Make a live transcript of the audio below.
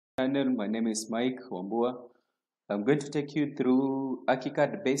Channel. My name is Mike Wambua. I'm going to take you through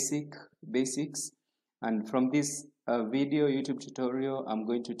ArchiCAD basics, and from this video YouTube tutorial, I'm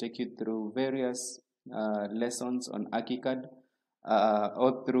going to take you through various lessons on ArchiCAD,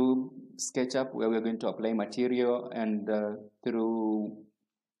 or through SketchUp, where we're going to apply material, and through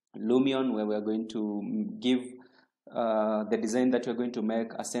Lumion, where we're going to give the design that we're going to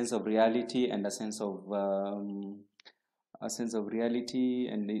make a sense of reality and a sense of reality,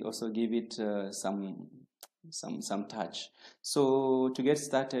 and they also give it some touch. So to get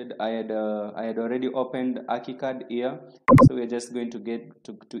started, I had already opened ArchiCAD here, so we're just going to get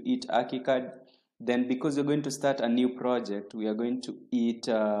to hit ArchiCAD. Then, because we're going to start a new project, we are going to hit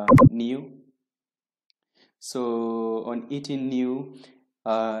new. So on hitting new,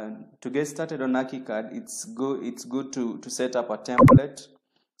 to get started on ArchiCAD, it's good to set up a template.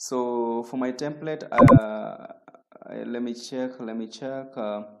 So for my template, let me check.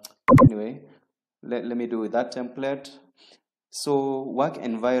 Anyway, let me do that template. So work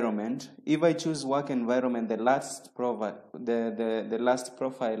environment, if I choose work environment, the last profile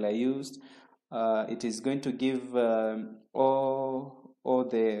I used, it is going to give all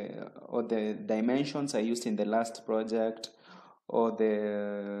the dimensions I used in the last project, or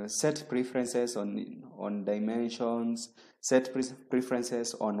the set preferences on dimensions, set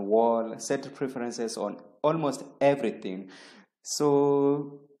preferences on wall, set preferences on almost everything.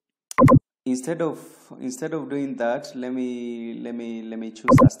 So instead of doing that, let me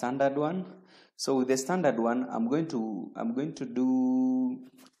choose a standard one. So with the standard one, I'm going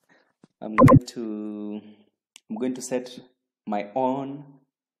to set my own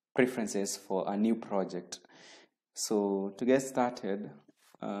preferences for a new project. So to get started,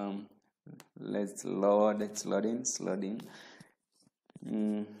 it's loading.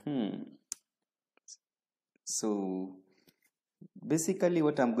 So basically,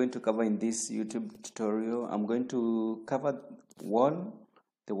 what I'm going to cover in this YouTube tutorial, I'm going to cover the wall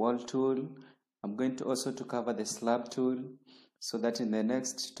tool. I'm going to also cover the slab tool, so that in the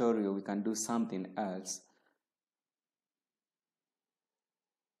next tutorial we can do something else.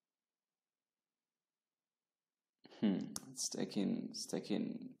 It's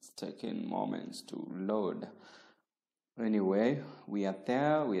taking moments to load. Anyway, we are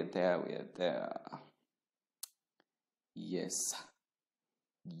there. Yes,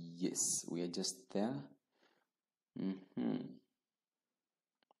 we are just there.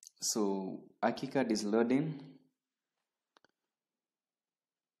 So ArchiCAD is loading.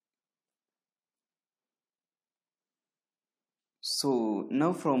 So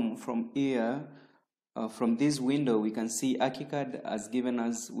now from here, from this window, we can see ArchiCAD has given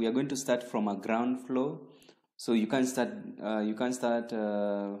us, we are going to start from a ground floor. So you can start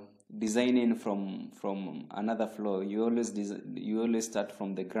designing from another floor. You always start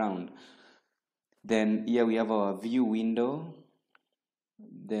from the ground. Then here we have our view window.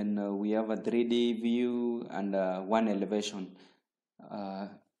 Then we have a 3D view and one elevation.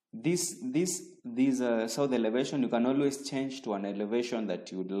 This south elevation, you can always change to an elevation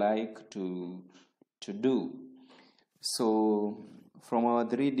that you would like to do. So from our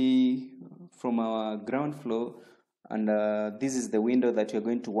ground floor, and this is the window that you're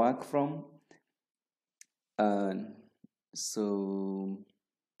going to work from. So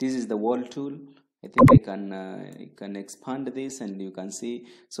this is the wall tool. I think I can expand this, and you can see.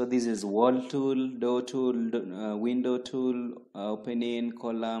 So this is wall tool, door tool, window tool, opening,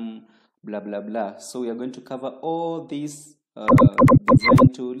 column, blah blah blah. So we are going to cover all these design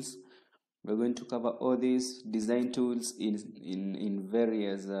tools. We're going to cover all these design tools in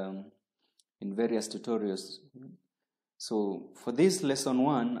various tutorials. So for this lesson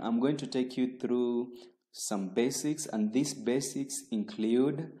 1, I'm going to take you through some basics, and these basics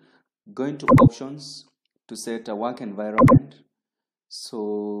include going to options to set a work environment.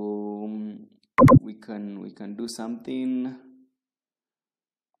 So we can do something.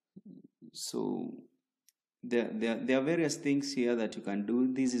 So there are various things here that you can do.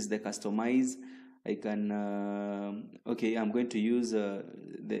 This is the customize. I can okay, I'm going to use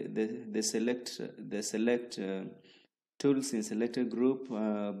the select tools in selected group,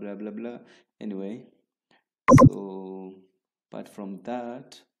 blah blah blah. Anyway, so apart from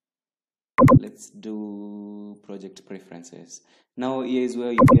that, let's do project preferences. Now here is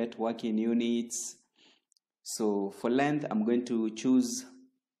where you get working units. So for length, I'm going to choose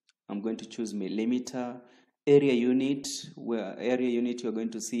millimeter. Area unit, where area unit you're going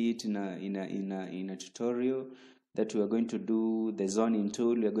to see it in a tutorial that we are going to do the zoning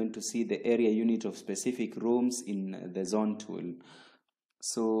tool. You're going to see the area unit of specific rooms in the zone tool.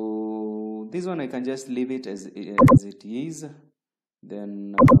 So this one I can just leave it as it is.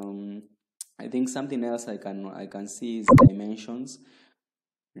 Then I think something else I can see is dimensions.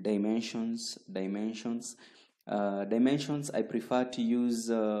 Dimensions, I prefer to use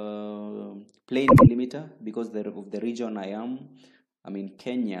plain millimeter because of the region I'm in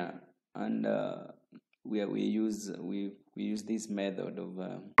Kenya, and we use this method of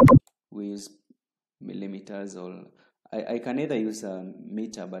we use millimeters, or I can either use a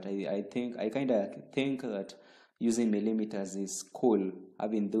meter, but I think I kind of think that using millimeters is cool,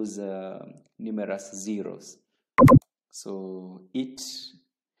 having those numerous zeros. So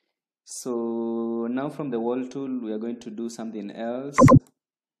now from the wall tool we are going to do something else.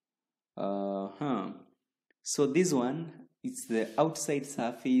 So this one, it's the outside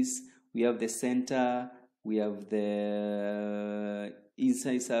surface. We have the center, we have the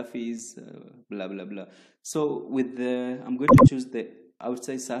inside surface, blah blah blah. So with I'm going to choose the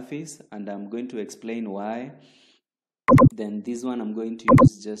outside surface, and I'm going to explain why. Then this one I'm going to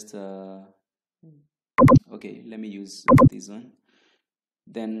use just okay, let me use this one.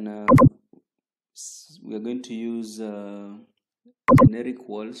 Then we are going to use generic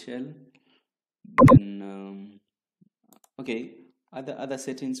wall shell. Then okay, other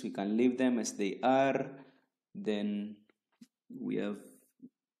settings we can leave them as they are. Then we have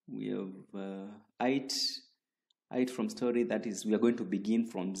height from story, that is we are going to begin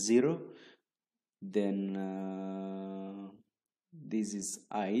from 0. Then this is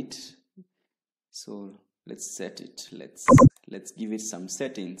height, so let's set it. Let's give it some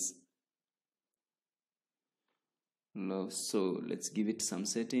settings. So let's give it some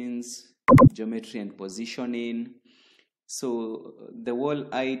settings, geometry and positioning. So the wall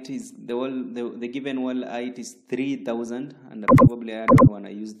height is the given wall height is 3000, and probably I don't want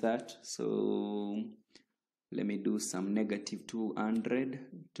to use that, so let me do some negative 200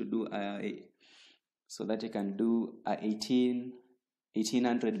 to do so that I can do a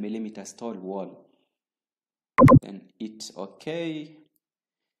 1800 millimeters tall wall. Then hit OK.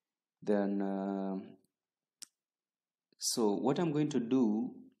 Then so what I'm going to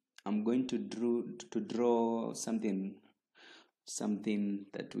do, I'm going to draw something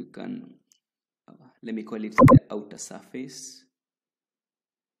that we can let me call it the outer surface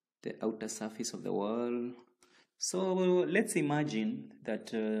of the wall. So let's imagine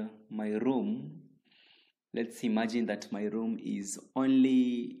that my room is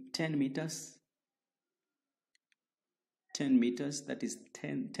only 10 meters, that is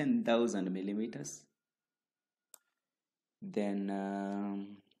 10,000 millimeters. Then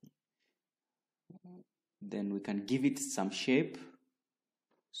we can give it some shape.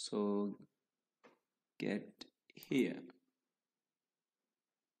 So get here.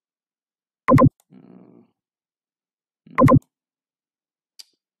 No,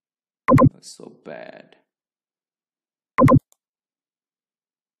 that's so bad.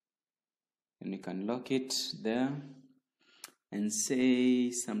 And you can lock it there and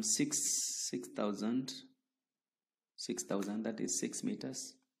say some 6,000, that is 6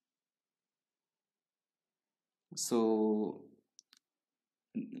 meters. So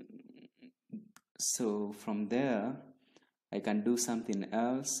from there I can do something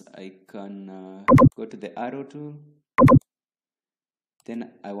else. I can go to the arrow tool.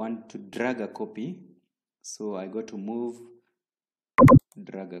 Then I want to drag a copy, so I go to move,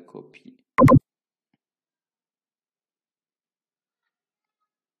 drag a copy.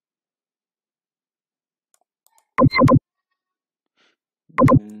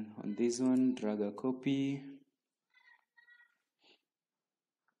 Then on this one, drag a copy,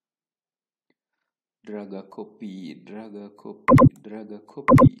 drag a copy, drag a copy, drag a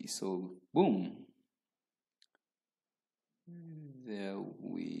copy. So boom, there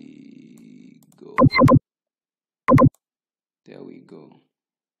we go. There we go.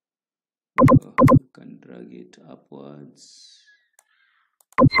 You can drag it upwards.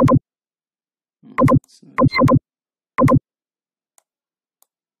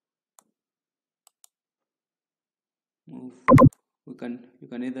 Move. You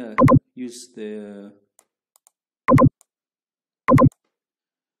can either use the, I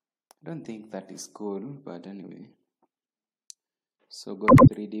don't think that is cool, but anyway. So go to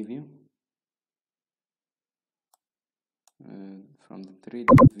 3D view. From the 3D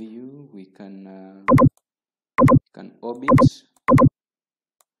view, we can orbit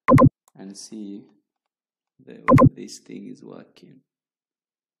and see whether this thing is working.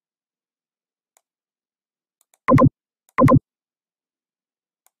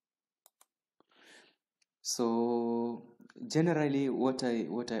 So generally, what I've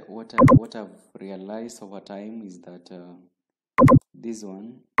realized over time is that this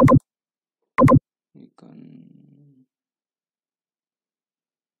one, you can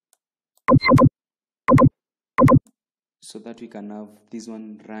so that we can have this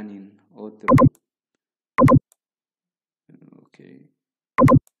one running all through. Okay,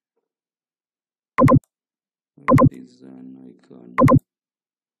 this one icon.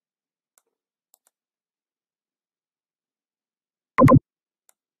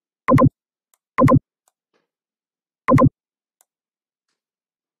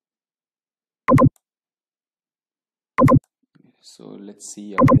 So let's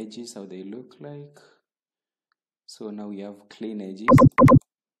see our edges, how they look like. So now we have clean edges.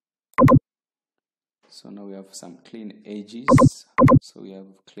 So now we have some clean edges. So we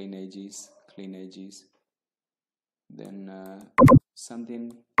have clean edges. Then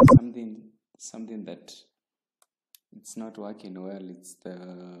something that it's not working well. It's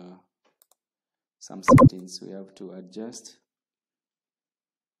some settings we have to adjust.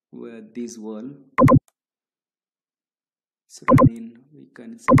 Where this wall it's running, we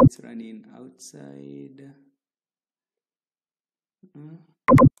can see it's running outside.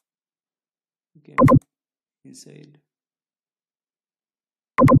 Okay, inside.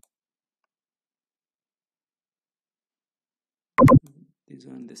 This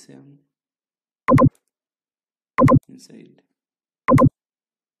one the same. Inside.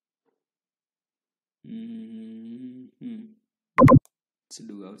 Let's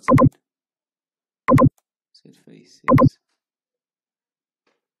do outside. Set face, yes.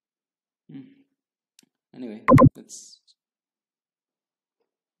 Anyway, let's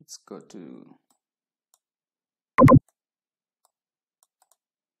go to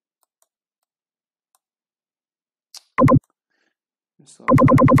so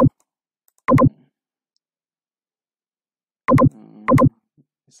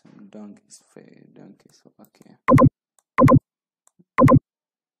some donkeys, okay.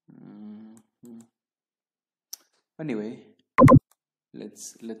 Anyway,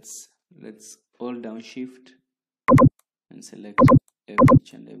 let's hold down shift and select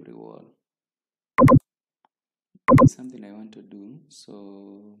each and every wall. That's something I want to do.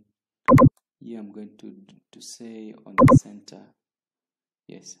 So here I'm going to say on the center,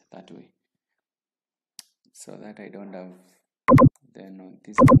 yes, that way, so that I don't have. Then on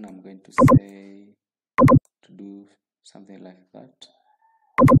this one I'm going to say to do something like that.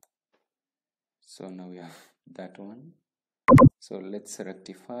 So now we have that one. So let's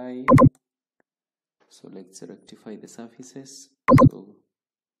rectify. So let's rectify the surfaces. So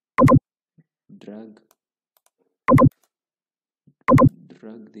drag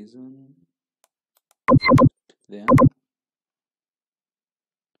this one there.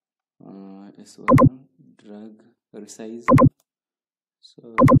 As well, drag resize.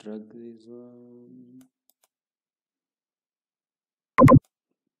 So drag this one.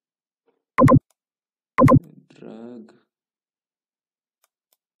 Drag.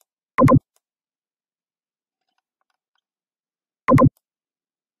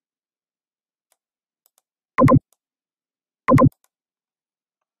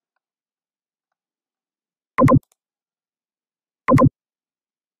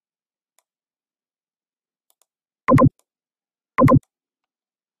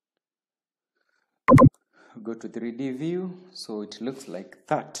 Go to 3D view, so it looks like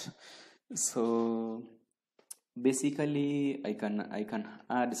that. So basically I can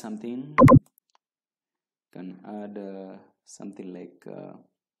add something. Can add something like a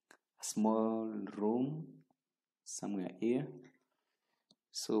small room somewhere here.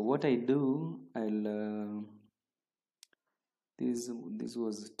 So what I do, I'll this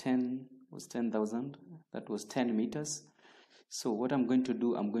was 10,000. That was 10 meters. So what I'm going to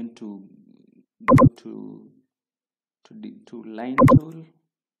do, I'm going to go to line tool.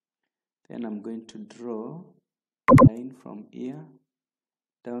 Then I'm going to draw a line from here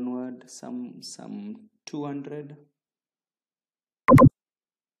downward, some 200,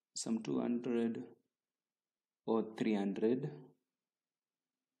 some 200 or 300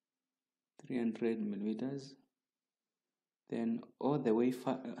 millimeters. Then all the way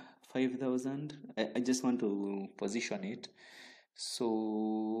 5,000. I just want to position it,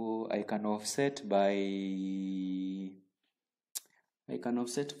 so I can offset by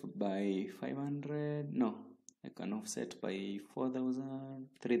 500. No, I can offset by 4,000,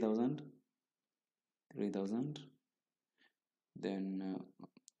 3,000. Then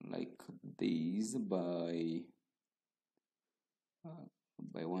like these by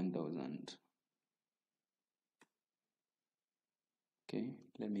 1,000. Okay,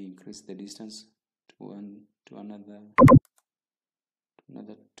 let me increase the distance to another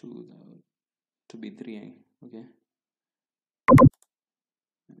 2 to be 3.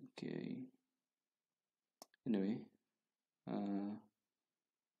 Okay, anyway,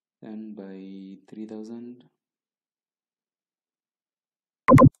 then by 3000,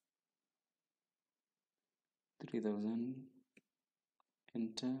 3000,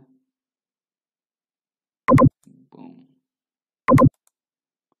 enter, boom.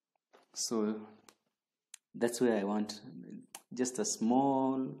 So that's where I want just a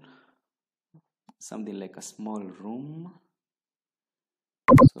small, something like a small room.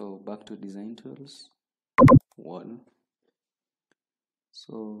 So back to design tools, wall.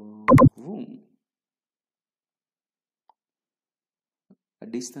 So boom, a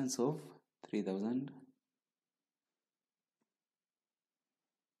distance of 3000,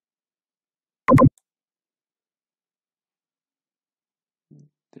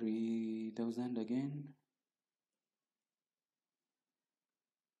 3000 again.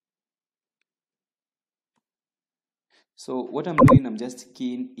 So what I'm doing, I'm just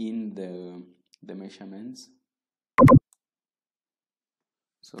keying in the measurements.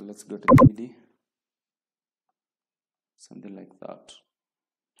 So let's go to 3D, something like that.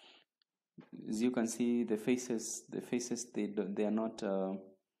 As you can see, the faces they are not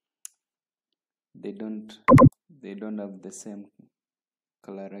they don't have the same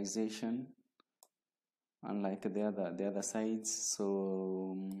colorization unlike the other sides.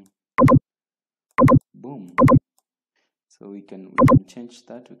 So boom. So we can change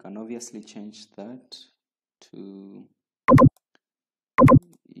that. We can obviously change that to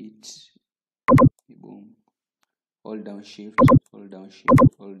it. Boom. Hold down shift, hold down shift,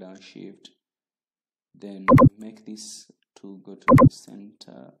 hold down shift. Then make this to go to the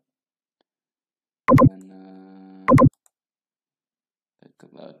center. And like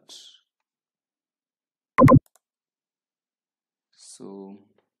that. So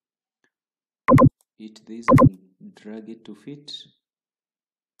hit this and drag it to fit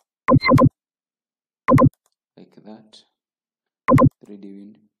like that. 3D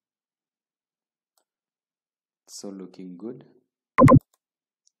wind. So looking good.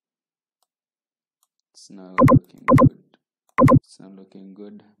 It's now looking good. It's now looking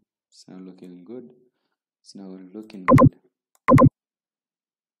good. It's now looking good. It's now looking good.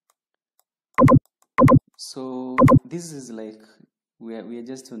 So this is like we are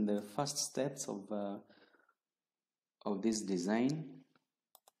just on the first steps of this design.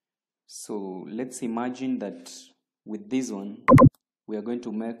 So let's imagine that with this one we are going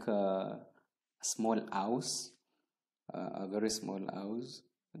to make a small house, a very small house,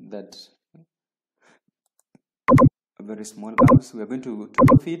 that a very small house. We are going to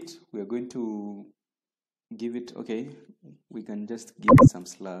roof it. We are going to give it, okay, we can just give it some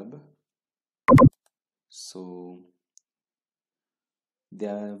slab. So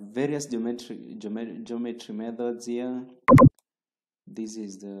there are various geometry methods here. This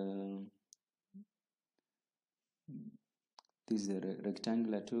is the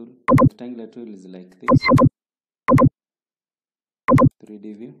rectangular tool. Rectangular tool is like this.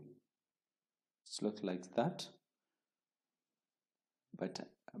 3D view. It looks like that. But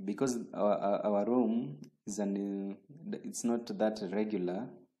because our room is it's not that regular,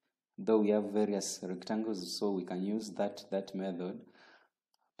 though we have various rectangles, so we can use that method.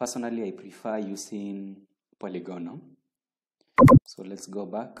 Personally, I prefer using polygonal. So let's go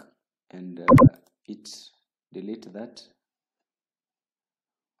back and delete that.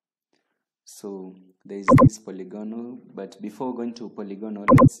 So there is this polygonal, but before going to polygonal,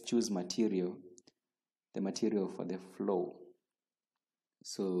 let's choose material, the material for the floor.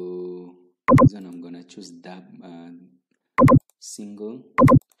 So this one I'm gonna choose single.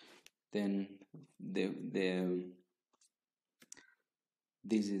 Then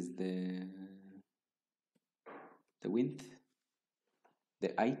this is the width,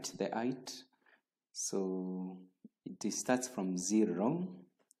 the height. So it starts from 0.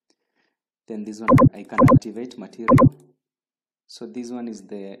 Then this one I can activate material. So this one is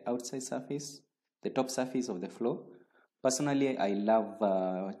the outside surface, the top surface of the floor. Personally, I love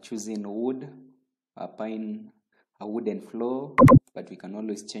choosing wood, a wooden floor, but we can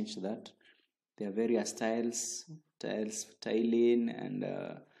always change that. There are various tiling, and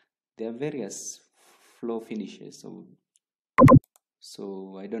there are various floor finishes.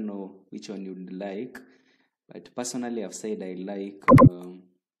 So I don't know which one you'd like, but personally, I've said I like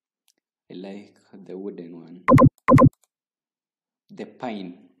the wooden one, the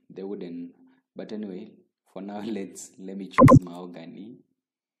pine, the wooden. But anyway, for now, let me choose mahogany.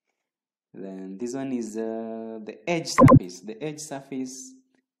 Then this one is the edge surface. The edge surface,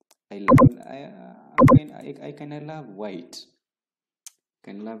 I kind of love white.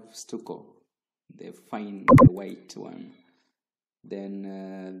 Can love stucco, the fine white one. Then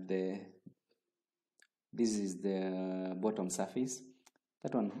this is the bottom surface.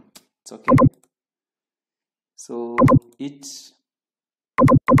 That one, it's okay. So it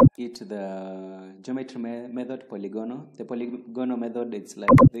the geometry method polygonal. The polygonal method, it's like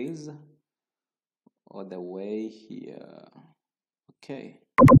this, all the way here. Okay.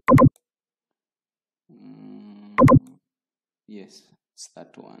 Yes, it's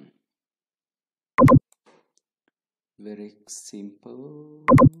that one. Very simple,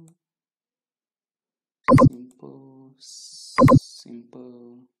 simple,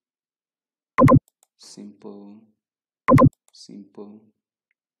 simple, simple, simple.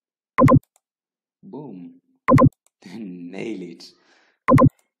 Boom. Nail it.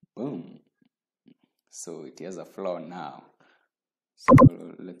 Boom. So it has a floor now. So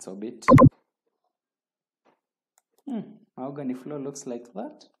let's orbit. Mahogany floor looks like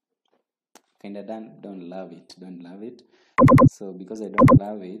that. Kinda don't love it. Don't love it. So because I don't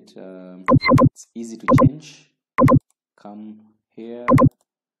love it, it's easy to change. Come here,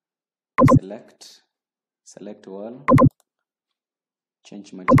 select wall,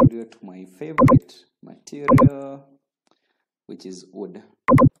 change material to my favorite material, which is wood,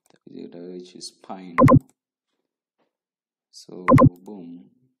 which is pine. So boom,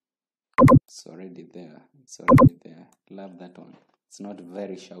 it's already there. It's already there. Love that one. It's not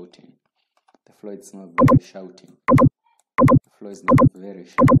very shouting. The floor is not very shouting. The floor is not very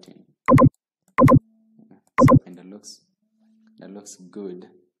shouting. So, and that looks good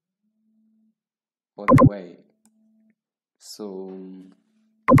all the way. So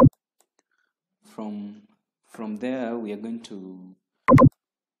from there we are going to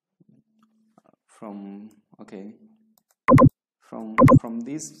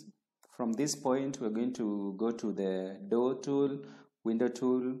from this point we're going to go to the door tool, window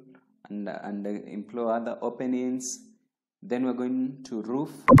tool, and employ other openings. Then we're going to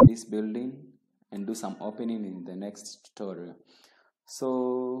roof this building and do some opening in the next tutorial.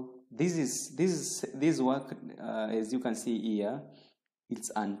 So this work, as you can see here,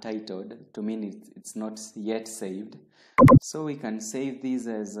 it's untitled, to mean it's not yet saved. So we can save this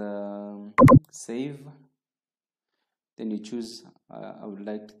as save. Then you choose, I would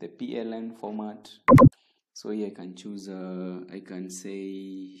like the PLN format. So here I can choose, I can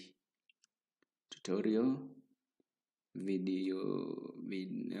say tutorial, video,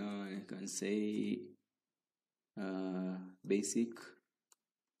 I can say basic.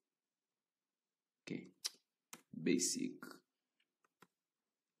 Okay, basic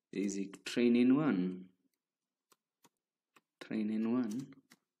training one.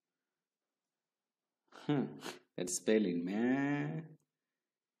 That spelling, man.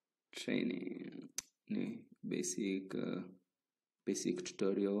 Training, basic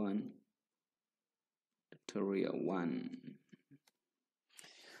tutorial one.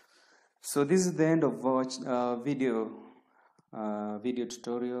 So this is the end of our video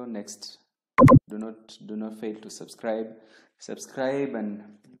tutorial. Next, do not fail to subscribe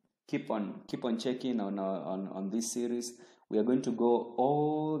and keep on checking on this series. We are going to go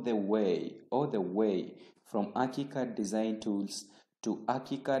all the way from ArchiCAD design tools to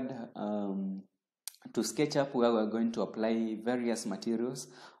ArchiCAD to SketchUp, where we're going to apply various materials.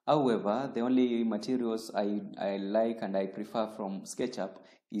 However, the only materials I like and I prefer from SketchUp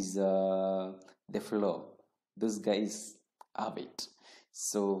is the floor. Those guys have it.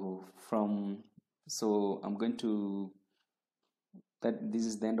 So I'm going to this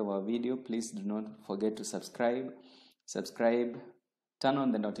is the end of our video. Please do not forget to subscribe, turn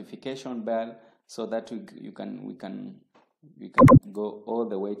on the notification bell so that we can go all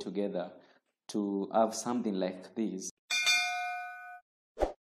the way together to have something like this